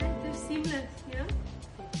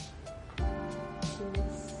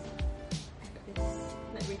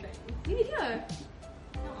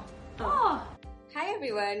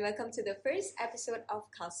everyone, welcome to the first episode of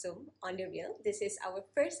Kalsom On The Reel. This is our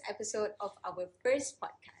first episode of our first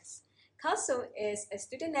podcast. Kalsom is a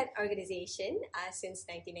student-led organization since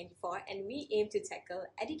 1994 and we aim to tackle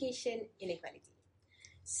education inequality.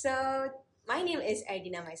 So, my name is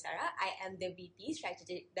Ardina Maisara. I am the VP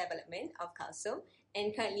Strategic Development of Kalsom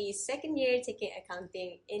and currently second year taking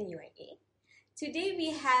accounting in UNA. Today we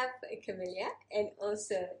have Camelia and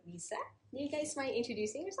also Lisa. Do you guys mind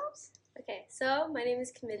introducing yourselves? Okay, so my name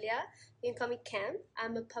is Camelia. You can call me Cam.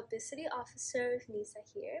 I'm a publicity officer with Nisa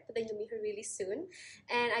here, but then you'll meet her really soon.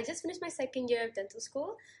 And I just finished my second year of dental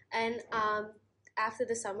school, and after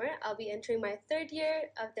the summer, I'll be entering my third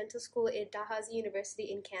year of dental school at Dalhousie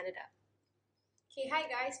University in Canada. Okay, hi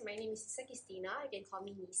guys, my name is Christina. You can call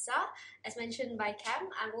me Nisa. As mentioned by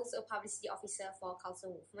Cam, I'm also a publicity officer for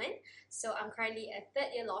Kalsom Movement. So I'm currently a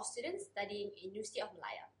third year law student studying in University of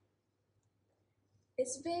Malaya.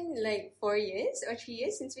 It's been like 4 years or 3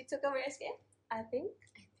 years since we took our SPM. I think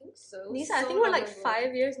so. Nisa, I think we're like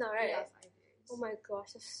 5 years now, right? Yeah, 5 years. Oh my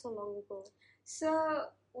gosh, that's so long ago. So,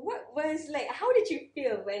 what was like? How did you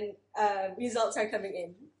feel when results are coming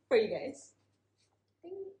in for you guys?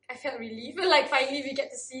 I felt relief. Like finally we get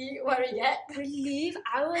to see what we get. Relief?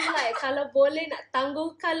 I was like, kalau boleh nak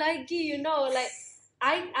tangguhkan lagi, you know, like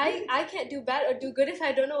I can't do bad or do good if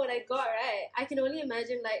I don't know what I got, right? I can only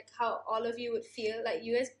imagine like how all of you would feel. Like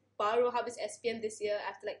you guys baru habis SPM this year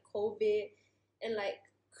after like COVID and like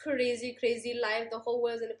crazy life. The whole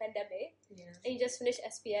world's in a pandemic. Yeah. And you just finished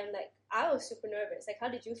SPM. Like I was super nervous. Like how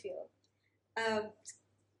did you feel?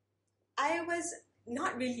 I was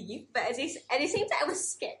not relieved, but at the same time, I was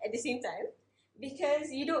scared at the same time because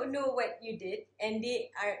you don't know what you did, and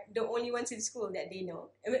they are the only ones in school that they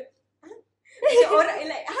know. I mean,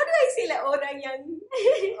 like how do I say like orang yang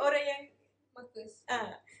Marcus.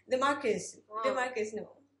 the Marcus. Wow. The Marcus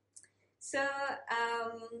no. So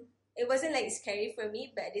it wasn't like scary for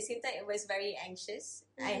me, but at the same time it was very anxious.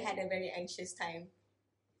 I had a very anxious time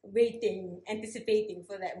waiting, anticipating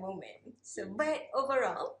for that moment. So but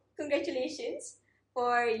overall, congratulations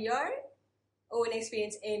for your own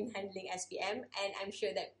experience in handling SPM, and I'm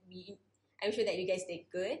sure that you guys did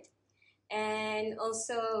good. And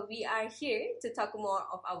also, we are here to talk more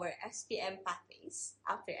of our SPM pathways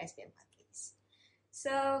after SPM pathways.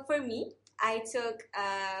 So, for me, I took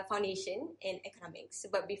a foundation in economics.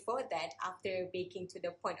 But before that, after baking to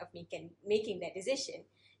the point of making that decision,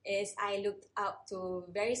 is I looked up to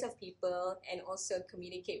various of people and also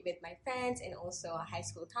communicate with my friends and also high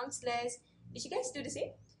school counselors. Did you guys do the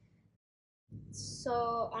same?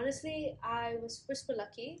 So honestly, I was super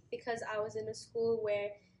lucky because I was in a school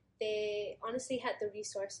where they honestly had the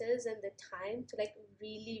resources and the time to like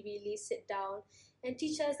really sit down and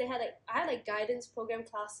teach us. I had like guidance program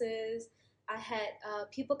classes. I had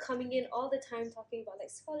people coming in all the time talking about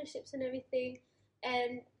like scholarships and everything,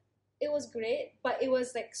 and it was great. But it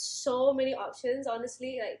was like so many options.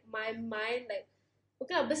 Honestly, like my mind like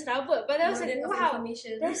okay, berserabut. But I was like, wow,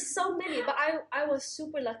 there's so many. But I was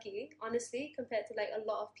super lucky, honestly, compared to like a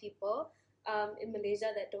lot of people in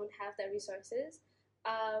Malaysia that don't have that resources.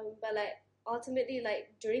 But like ultimately,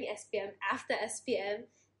 like during SPM, after SPM,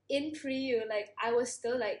 in pre-U, like I was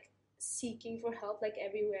still like seeking for help like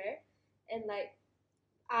everywhere, and like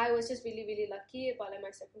I was just really lucky about like my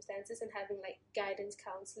circumstances and having like guidance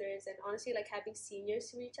counselors and honestly like having seniors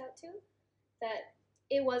to reach out to. That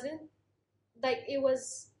it wasn't like it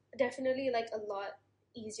was definitely like a lot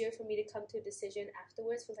easier for me to come to a decision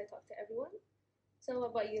afterwards once I talked to everyone. So what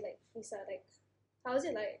about you, like Lisa? Like how was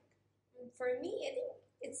it like? For me, I think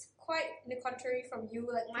it's quite the contrary from you.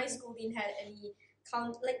 Like my school didn't have any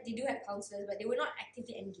they do have counselors, but they were not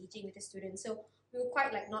actively engaging with the students. So we were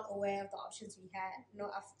quite like not aware of the options we had,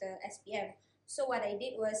 after SPM. So what I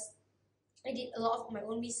did was I did a lot of my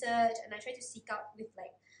own research and I tried to seek out with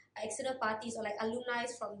like external parties or like alumni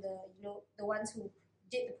from the ones who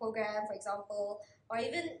did the program, for example, or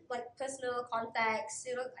even like personal contacts.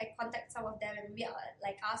 I contact some of them and maybe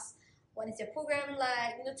like ask what is their program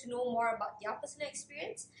like, to know more about their personal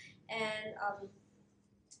experience. And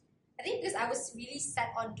I think because I was really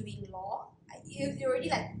set on doing law, it already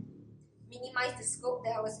like minimized the scope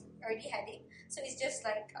that I was already having. So it's just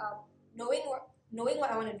like knowing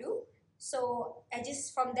what I want to do. So I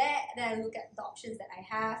just from there then I look at the options that I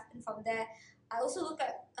have, and from there I also look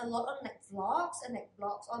at a lot on like vlogs and like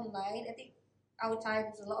blogs online. I think our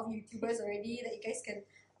time there's a lot of YouTubers already that you guys can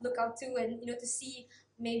look up to, and to see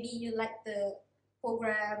maybe you like the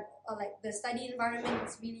program or like the study environment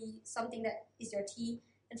is really something that is your tea,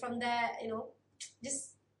 and from there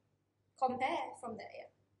just compare from there. Yeah.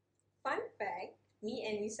 Fun fact: me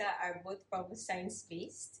and Lisa are both from science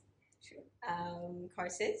based.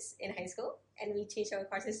 courses in high school, and we changed our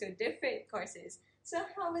courses to different courses. So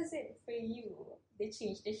how was it for you? The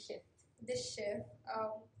change, the shift. The shift.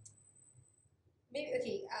 Maybe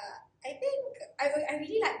okay. I think I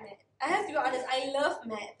really like math. I have to be honest. I love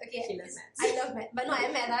math. Okay, She loves maths. I love math, but not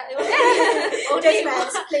at math. Just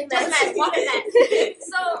maths, plain just maths. math, modern math.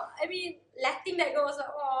 So I mean, letting that go was like,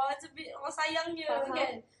 oh, it's a bit sayang you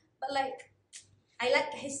again. But like, I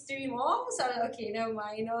like history more. So I'm like, okay, never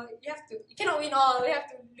mind. You know, you cannot win all. You have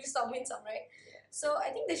to lose some, win some, right? Yeah. So I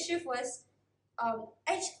think the shift was,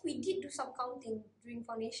 actually we did do some counting during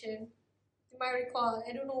foundation. You might recall,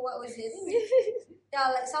 I don't know what was it. Yeah,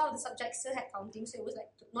 like some of the subjects still had counting, so it was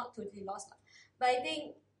like not totally lost. But I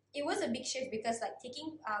think it was a big shift because like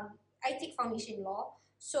I take foundation law,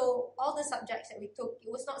 so all the subjects that we took,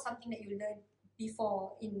 it was not something that you learned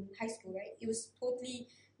before in high school, right? It was totally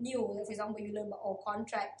new. Like for example, you learn about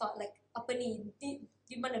contract, thought like apa ni,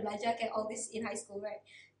 di mana belajar kan all this in high school, right?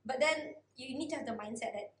 But then you need to have the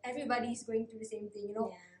mindset that everybody is going through the same thing, you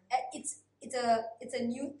know. Yeah. It's a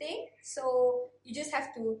new thing, so you just have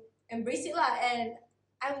to embrace it lah. And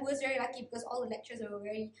I was very lucky because all the lecturers were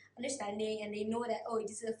very understanding, and they know that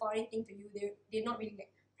this is a foreign thing to you. They're not really like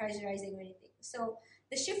pressurizing or anything. So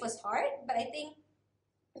the shift was hard, but I think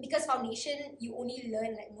because foundation you only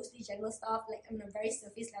learn like mostly general stuff, like on a very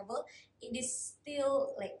surface level, it is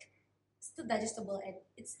still digestible and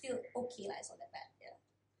it's still okay lah. It's not that bad. Yeah.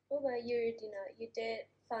 What about you, Dina? You did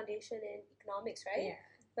foundation in economics, right? Yeah.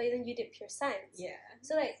 But then you did pure science. Yeah.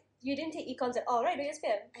 So like you didn't take econs at all, right? During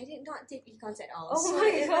SPM? I did not take econs at all. Oh so my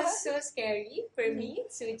it God. was so scary for me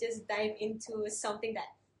to just dive into something that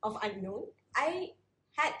of unknown. I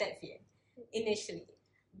had that fear initially,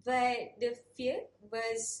 but the fear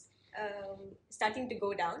was starting to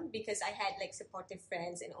go down because I had like supportive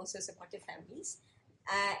friends and also supportive families,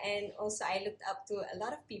 and also I looked up to a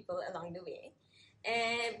lot of people along the way.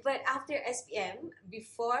 But after SPM,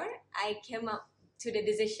 before I came up to the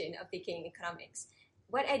decision of taking economics,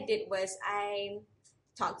 what I did was I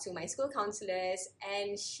talked to my school counselors,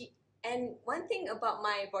 and one thing about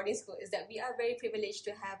my boarding school is that we are very privileged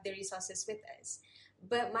to have the resources with us.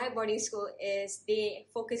 But my boarding school they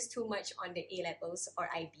focus too much on the A levels or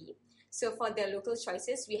IB. So for the local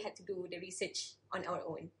choices, we had to do the research on our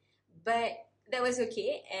own. But that was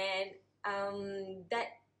okay, and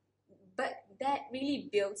that really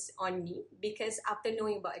builds on me because after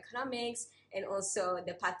knowing about economics and also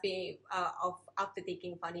the pathway of after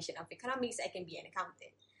taking foundation of economics, I can be an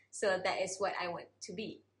accountant. So that is what I want to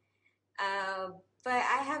be. But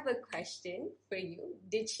I have a question for you.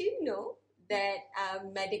 Did you know that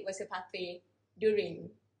medic was a pathway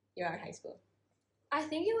during your high school? I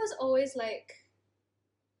think it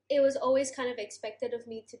was always kind of expected of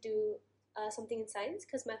me to do something in science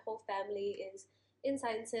because my whole family is in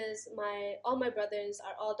sciences. All my brothers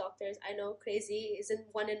are all doctors. I know crazy isn't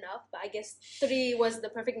one enough, but I guess 3 was the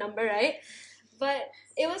perfect number, right? But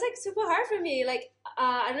it was like super hard for me. Like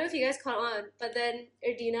I don't know if you guys caught on, but then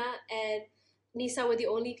Erdina and Nisa were the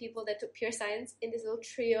only people that took pure science in this little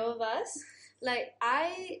trio of us. Like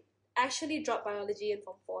I actually dropped biology in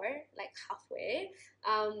Form 4, like halfway.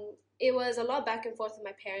 It was a lot back and forth with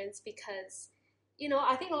my parents because, you know,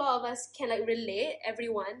 I think a lot of us can like relate.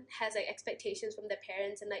 Everyone has like expectations from their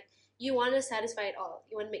parents, and like you want to satisfy it all.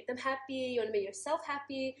 You want to make them happy. You want to make yourself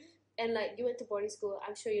happy. And like you went to boarding school,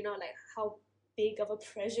 I'm sure you know like how big of a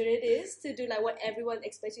pressure it is to do like what everyone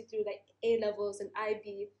expects you to do, like A levels and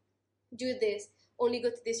IB, do this, only go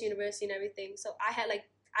to this university and everything. So I felt like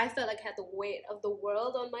I had the weight of the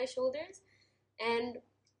world on my shoulders. And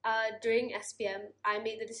during SPM, I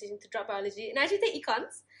made the decision to drop biology and actually take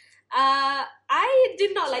econs. I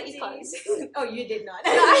did not like econs. Oh, you did not.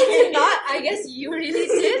 No, I did not. I guess you really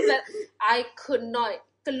did, but I could not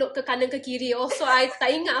look ke kanan ke kiri. Also, I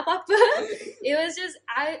tak ingat apa-apa. It was just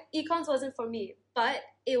econs wasn't for me, but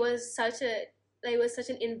it was such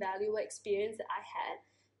an invaluable experience that I had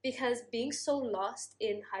because being so lost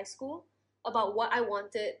in high school about what I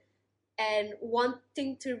wanted and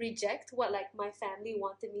wanting to reject what like my family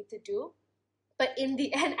wanted me to do, but in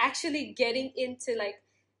the end actually getting into like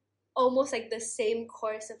almost like the same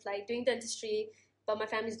course of like doing dentistry, but my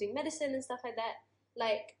family's doing medicine and stuff like that.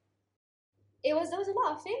 Like there was a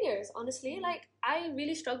lot of failures, honestly. Like I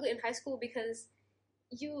really struggled in high school because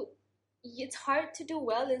it's hard to do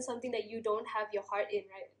well in something that you don't have your heart in,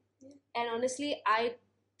 right? Yeah. And honestly, I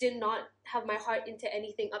did not have my heart into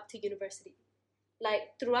anything up to university.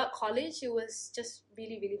 Like throughout college, it was just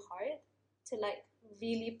really, really hard to like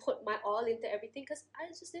really put my all into everything because I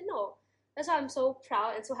just didn't know. That's why I'm so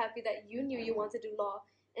proud and so happy that you knew you wanted to do law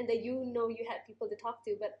and that you know you had people to talk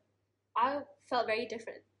to. But I felt very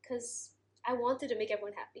different because I wanted to make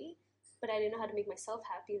everyone happy, but I didn't know how to make myself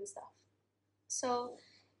happy and stuff. So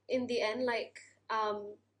in the end, like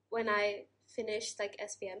when I finished like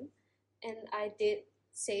SPM and I did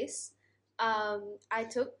SACE, I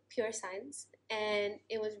took pure science, and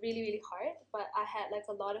it was really, really hard, but I had like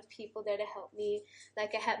a lot of people there to help me.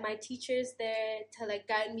 Like I had my teachers there to like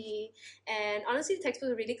guide me, and honestly the textbooks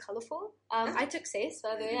were really colorful. I took SACE,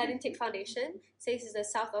 by the way. I didn't take foundation. SACE is a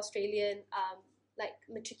South Australian like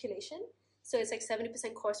matriculation, so it's like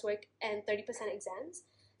 70% coursework and 30% exams.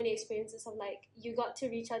 Many experiences of like you got to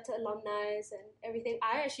reach out to alumni and everything.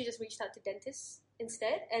 I actually just reached out to dentists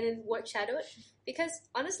instead and then work shadowed, because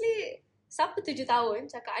honestly, siapa 7 tahun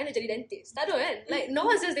cakap I nak jadi dentist? Tak ada kan? Like no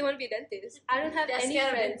one says they want to be a dentist. I don't have any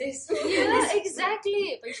friends. Yeah,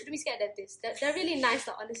 exactly. But you shouldn't be scared of dentists. They're really nice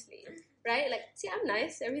though, honestly. Right? Like, see, I'm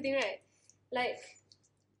nice, everything right. Like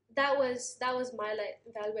that was my like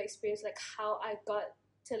valuable experience, like how I got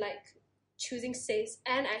to like choosing SACE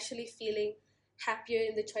and actually feeling happier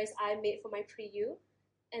in the choice I made for my pre-U.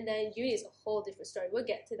 And then uni is a whole different story. We'll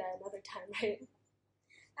get to that another time, right?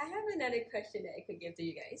 I have another question that I could give to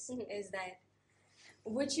you guys. Is that,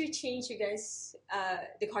 would you change you guys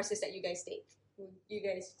the courses that you guys take? Would you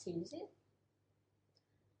guys change it?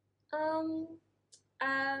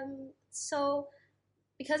 So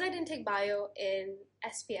because I didn't take bio in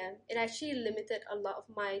SPM, it actually limited a lot of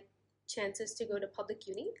my chances to go to public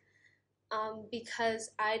uni. Because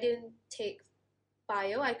I didn't take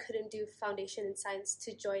bio, I couldn't do foundation in science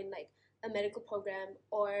to join like a medical program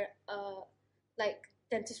or like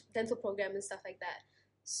dental program and stuff like that.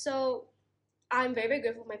 So I'm very, very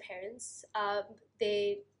grateful for my parents.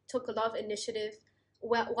 They took a lot of initiative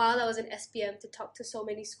while I was in SPM to talk to so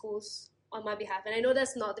many schools on my behalf. And I know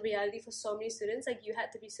that's not the reality for so many students. Like you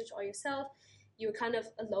had to research all yourself. You were kind of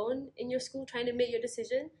alone in your school trying to make your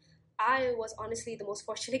decision. I was honestly the most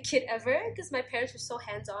fortunate kid ever, because my parents were so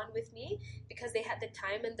hands-on with me because they had the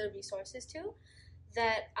time and the resources to,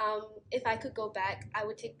 that if I could go back, I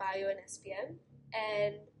would take bio and SPM,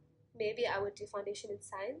 and maybe I would do foundation in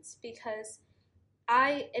science, because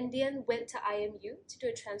I, in the end, went to IMU to do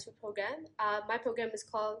a transfer program. My program is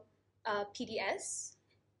called PDS,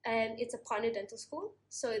 and it's a partner dental school.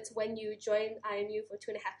 So it's when you join IMU for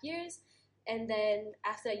 2.5 years, and then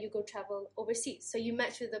after that you go travel overseas. So you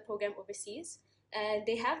match with the program overseas, and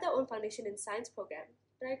they have their own foundation in science program.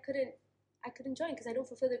 But I couldn't join because I don't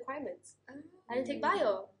fulfill the requirements. I didn't take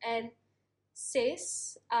bio. And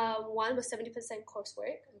SACE, one was 70%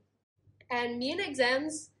 coursework, and me and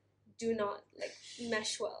exams do not like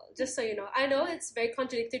mesh well, just so you know. I know it's very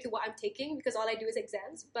contradictory to what I'm taking because all I do is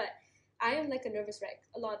exams, but I am like a nervous wreck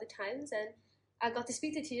a lot of the times, and I got to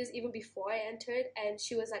speak to teachers even before I entered, and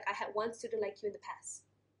she was like, I had one student like you in the past,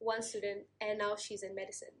 one student, and now she's in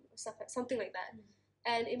medicine or something like that.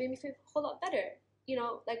 And it made me feel a whole lot better. You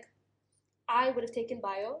know, like I would have taken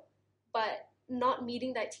bio, but not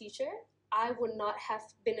meeting that teacher, I would not have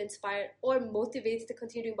been inspired or motivated to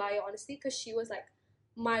continue doing bio, honestly, because she was like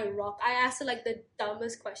my rock. I asked her like the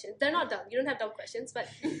dumbest questions. They're not dumb, you don't have dumb questions, but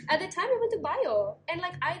at the time I went to bio, and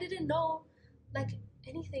like I didn't know like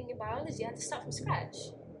anything in biology. I had to start from scratch.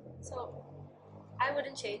 So I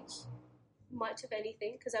wouldn't change much of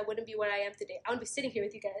anything, because I wouldn't be where I am today. I wouldn't be sitting here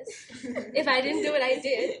with you guys if I didn't do what I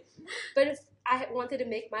did. But if I wanted to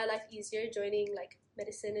make my life easier joining like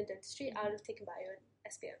medicine and dentistry, I would have taken bio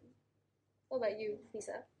and SPM. What about you,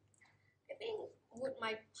 Lisa? I think, would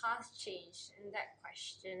my path change in that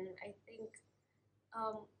question? I think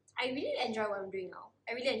I really enjoy what I'm doing now.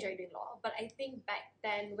 I really enjoy doing law, but I think back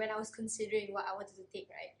then when I was considering what I wanted to take,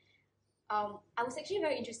 right, I was actually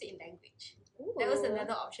very interested in language. Ooh. That was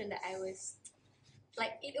another option that I was,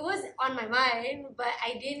 like, it was on my mind, but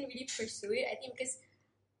I didn't really pursue it. I think because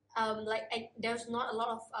there was not a lot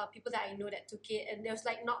of people that I know that took it, and there was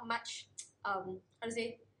like not much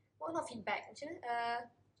not feedback.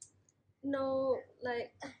 No,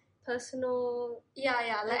 like personal.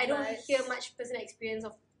 Yeah. Like advice. I don't hear much personal experience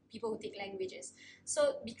of people who take languages.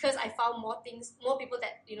 So because I found more people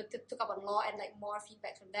that took up on law and like more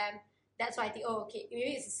feedback from them. That's why I think, okay,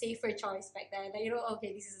 maybe it's a safer choice back then. Like,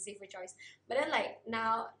 okay, this is a safer choice. But then like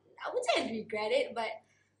now, I wouldn't say I regret it, but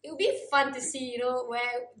it would be fun to see,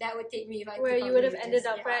 where that would take me if I where you would have ended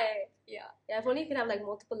up, yeah. right? Yeah. Yeah, if only you could have like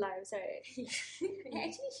multiple lives, right? I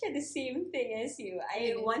actually share the same thing as you.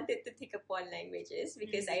 I wanted to take up one languages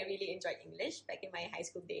because I really enjoyed English back in my high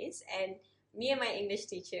school days, and me and my English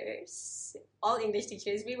teachers, all English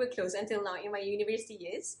teachers, we were close until now in my university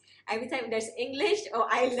years. Every time there's English,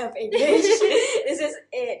 I love English. This is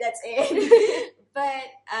it, that's it. But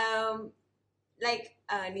like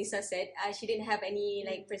Nisa said, she didn't have any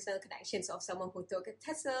like personal connections of someone who took a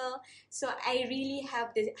TESOL. So I really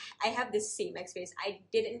have this. I have the same experience. I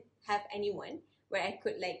didn't have anyone where I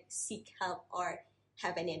could like seek help or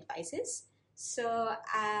have any advices. So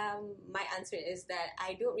my answer is that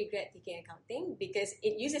I don't regret taking accounting because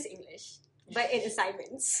it uses English, but in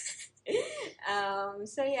assignments.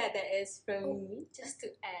 So yeah, that is from me. Just to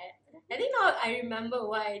add, I think now I remember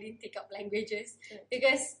why I didn't take up languages,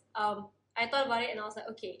 because I thought about it and I was like,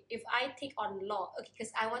 okay, if I take on law, okay,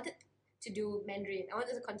 because I wanted to do Mandarin. I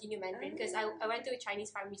wanted to continue Mandarin because I went to a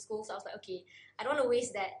Chinese primary school, so I was like, okay, I don't want to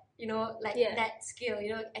waste that, that skill,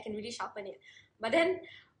 I can really sharpen it. But then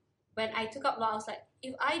when I took up law, I was like,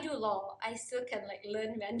 if I do law, I still can like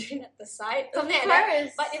learn Mandarin at the side, something like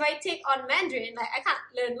that. But if I take on Mandarin, like I can't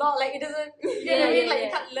learn law. Like it doesn't, you know what I mean? Like you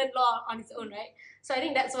can't learn law on its own, right? So I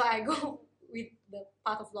think that's why I go with the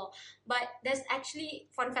path of law. But there's actually,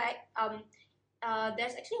 fun fact,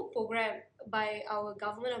 there's actually a program by our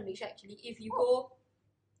government of Malaysia. Actually, if you go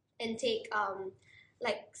and take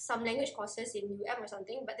like some language courses in UM or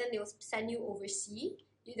something, but then they'll send you overseas.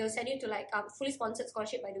 They'll send you to like fully sponsored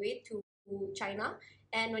scholarship, by the way, to China,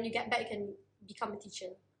 and when you get back, you can become a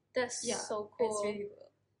teacher. That's so cool. That's really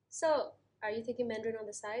cool. So, are you taking Mandarin on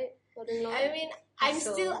the side? I mean, I'm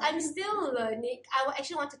still learning. I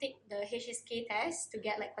actually want to take the HSK test to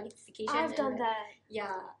get like qualification. I've done that.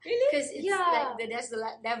 Yeah, really? Because it's like there's the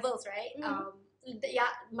levels, right?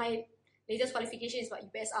 My latest qualification is what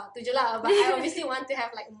UPSR tu je lah. But I obviously want to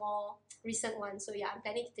have like more recent ones. So yeah, I'm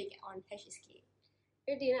planning to take it on HSK.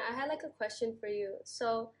 Dina, I had like a question for you.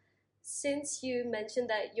 So, since you mentioned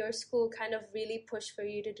that your school kind of really pushed for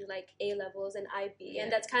you to do like A levels and IB,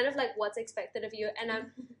 and that's kind of like what's expected of you, and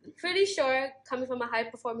I'm pretty sure coming from a high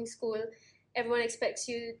performing school, everyone expects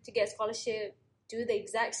you to get scholarship, do the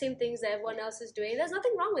exact same things that everyone else is doing. There's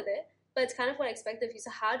nothing wrong with it, but it's kind of what I expect of you.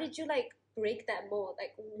 So how did you like break that mold?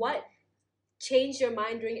 Like what changed your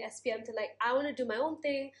mind during SPM to like, I want to do my own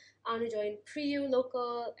thing, I want to join pre-U,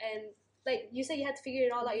 local, and like you said you had to figure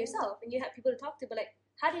it all out yourself and you had people to talk to, but like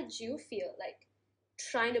how did you feel like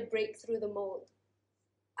trying to break through the mold?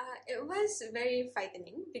 It was very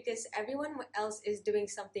frightening because everyone else is doing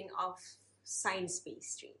something of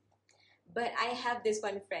science-based stream. But I have this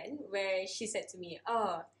one friend where she said to me,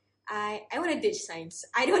 I want to ditch science.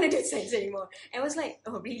 I don't want to do science anymore. And I was like,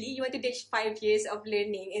 oh, really? You want to ditch 5 years of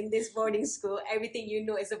learning in this boarding school? Everything you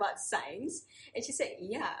know is about science? And she said,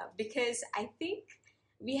 yeah, because I think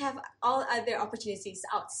we have all other opportunities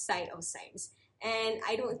outside of science. And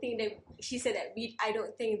I don't think that, she said that I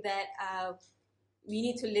don't think that we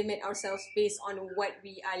need to limit ourselves based on what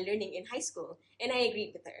we are learning in high school. And I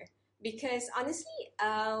agreed with her. Because honestly,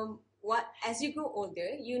 as you grow older,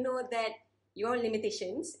 you know that your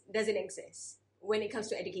limitations doesn't exist when it comes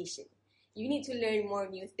to education. You need to learn more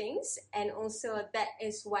new things. And also that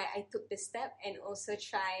is why I took this step and also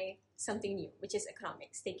try something new, which is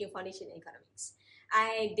economics, taking foundation in economics.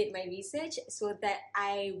 I did my research so that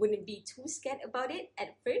I wouldn't be too scared about it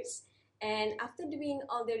at first. And after doing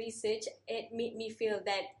all the research, it made me feel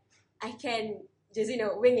that I can just,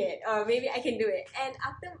 wing it, or maybe I can do it. And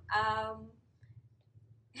after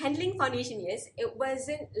handling foundation years, it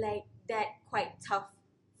wasn't like that quite tough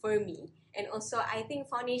for me. And also, I think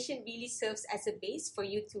foundation really serves as a base for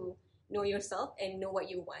you to know yourself and know what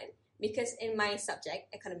you want. Because in my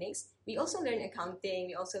subject, economics, we also learn accounting,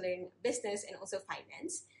 we also learn business and also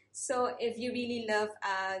finance. So if you really love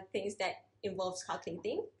things that involves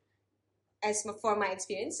calculating, for my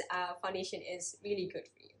experience, foundation is really good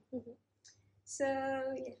for you. Mm-hmm. So,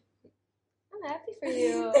 yeah. I'm happy for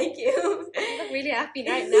you. Thank you. You look really happy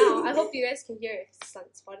right now. I hope you guys can hear it. It's on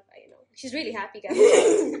Spotify, She's really happy, guys.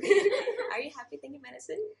 Are you happy thinking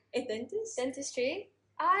medicine? A dentist? Dentistry?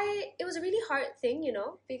 It was a really hard thing,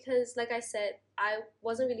 because like I said, I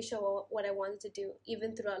wasn't really sure what I wanted to do,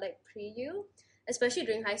 even throughout like pre-U, especially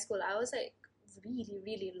during high school. I was like really,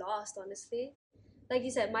 really lost, honestly. Like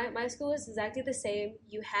you said, my school was exactly the same.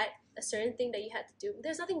 You had a certain thing that you had to do.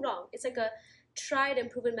 There's nothing wrong. It's like a tried and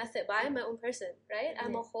proven method, but I'm my own person, right?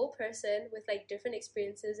 I'm a whole person with like different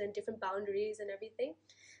experiences and different boundaries and everything.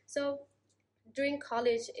 So during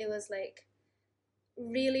college, it was like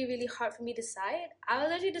really, really hard for me to decide. I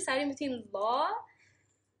was actually deciding between law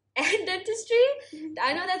and dentistry.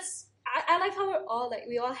 I know I like how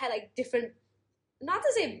we all had like different, not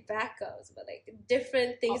to say backups, but like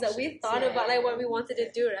different things options, that we thought about, like what we wanted to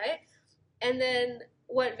do, right? And then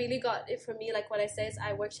what really got it for me, like what I said, is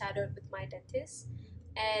I work shadowed with my dentist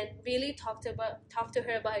and really talked to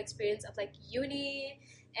her about experience of like uni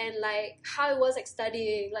and like how it was like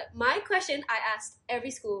studying. Like my question I asked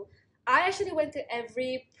every school, I actually went to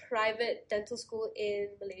every private dental school in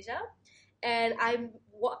Malaysia, and I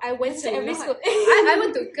went That's to a every lot. school. I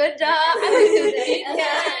went to Kedah, I went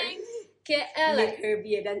to KL, Let her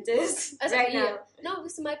be a dentist right now. No,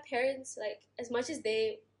 because my parents, like, as much as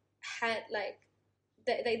they had like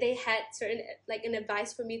they had certain like an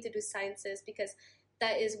advice for me to do sciences, because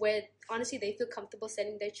that is where honestly they feel comfortable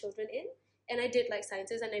sending their children in. And I did like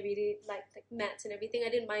sciences, and I really liked like maths and everything. I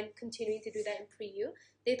didn't mind continuing to do that in pre-U.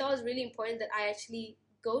 They thought it was really important that I actually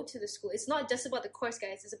go to the school. It's not just about the course,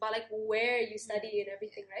 guys. It's about like where you study and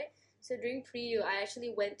everything, right? So during pre-U, I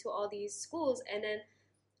actually went to all these schools, and then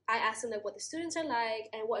I asked them like what the students are like,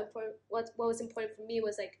 and what was important for me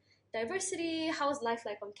was like diversity, how's life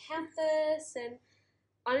like on campus, and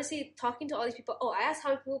honestly talking to all these people. I asked how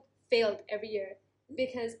many people failed every year,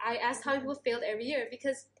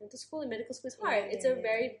 because dental school and medical school is hard. It's a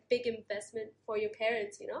very big investment for your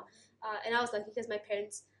parents, you know. And I was lucky because my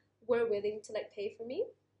parents were willing to like pay for me.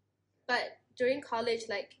 But during college,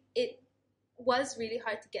 like, it was really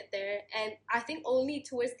hard to get there, and I think only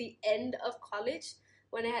towards the end of college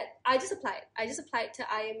when I just applied to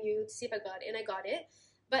IMU to see if I got it, and I got it.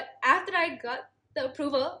 But after I got the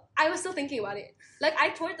approval, I was still thinking about it. Like, I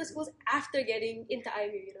toured the schools after getting into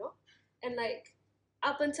IMU, you know, and like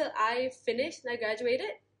up until I finished and I graduated,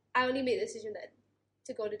 I only made the decision then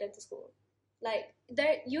to go to dental school. Like,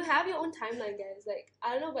 there, you have your own timeline, guys. Like,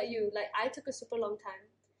 I don't know about you, like, I took a super long time,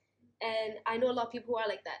 and I know a lot of people who are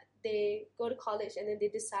like that. They go to college and then they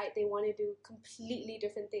decide they want to do completely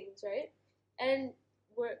different things, right? And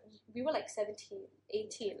we were like 17,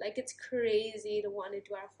 18. Like, it's crazy to want to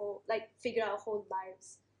do figure out our whole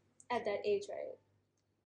lives at that age, right?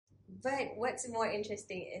 But what's more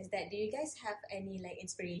interesting is that, do you guys have any like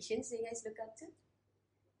inspirations that you guys look up to?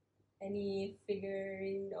 Any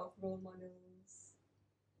figurine of role models?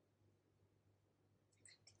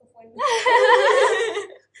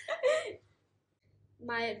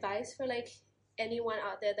 My advice for like anyone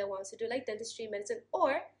out there that wants to do like dentistry, medicine,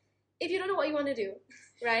 or if you don't know what you want to do,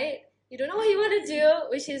 right? You don't know what you want to do,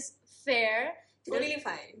 which is fair. Totally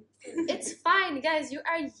fine. It's fine, guys. You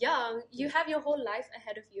are young. You have your whole life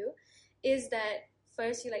ahead of you. Is that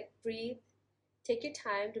first you like breathe, take your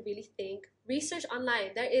time to really think, research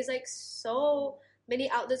online. There is like so many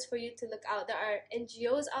outlets for you to look out. There are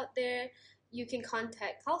NGOs out there. You can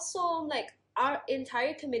contact Kalsom. Like, our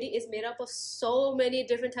entire committee is made up of so many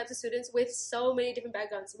different types of students with so many different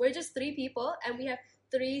backgrounds. We're just 3 people, and we have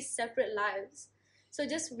 3 separate lives. So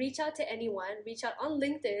just reach out to anyone. Reach out on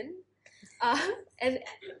LinkedIn. And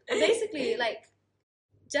basically, like,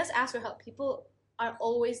 just ask for help. People are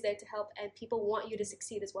always there to help, and people want you to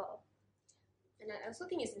succeed as well. And I also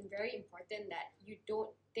think it's very important that you don't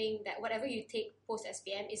think that whatever you take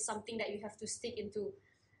post-SPM is something that you have to stick into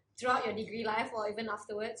throughout your degree life or even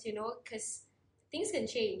afterwards, you know, because things can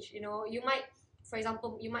change, you know. You might, for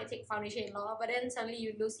example, you might take foundation in law, but then suddenly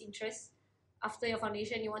you lose interest after your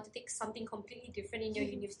foundation. You want to take something completely different in your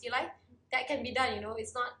university life. That can be done, you know.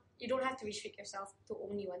 It's not, you don't have to restrict yourself to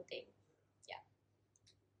only one thing. Yeah.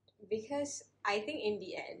 Because I think in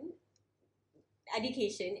the end,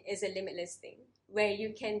 education is a limitless thing where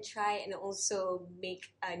you can try and also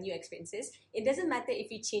make new experiences. It doesn't matter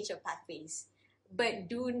if you change your pathways, but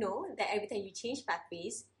do know that every time you change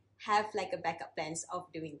pathways, have like a backup plans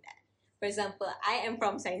of doing that. For example, I am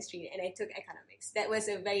from science stream and I took economics. That was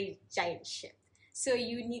a very giant shift. So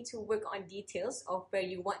you need to work on details of where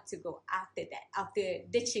you want to go after that, after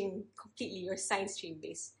ditching completely your science stream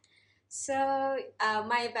base. So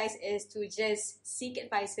my advice is to just seek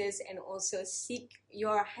advices and also seek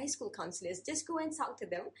your high school counselors. Just go and talk to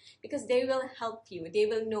them because they will help you. They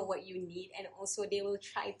will know what you need, and also they will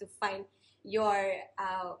try to find your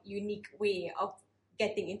unique way of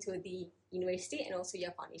getting into the university and also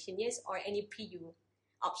your foundation years or any pre-U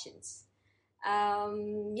options.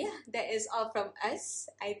 That is all from us,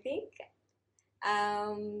 I think.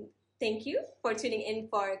 Thank you for tuning in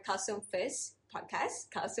for Kalsom First podcast,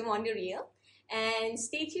 Kalsom On The Reel. And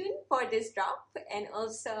stay tuned for this drop, and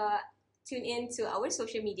also tune in to our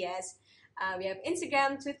social medias. We have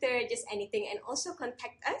Instagram, Twitter, just anything, and also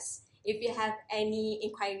contact us if you have any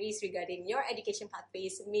inquiries regarding your education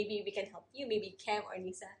pathways. Maybe we can help you. Maybe Cam or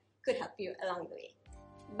Nisa could help you along the way.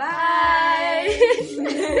 Bye!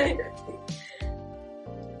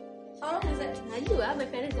 How long is that? My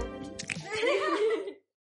parents don't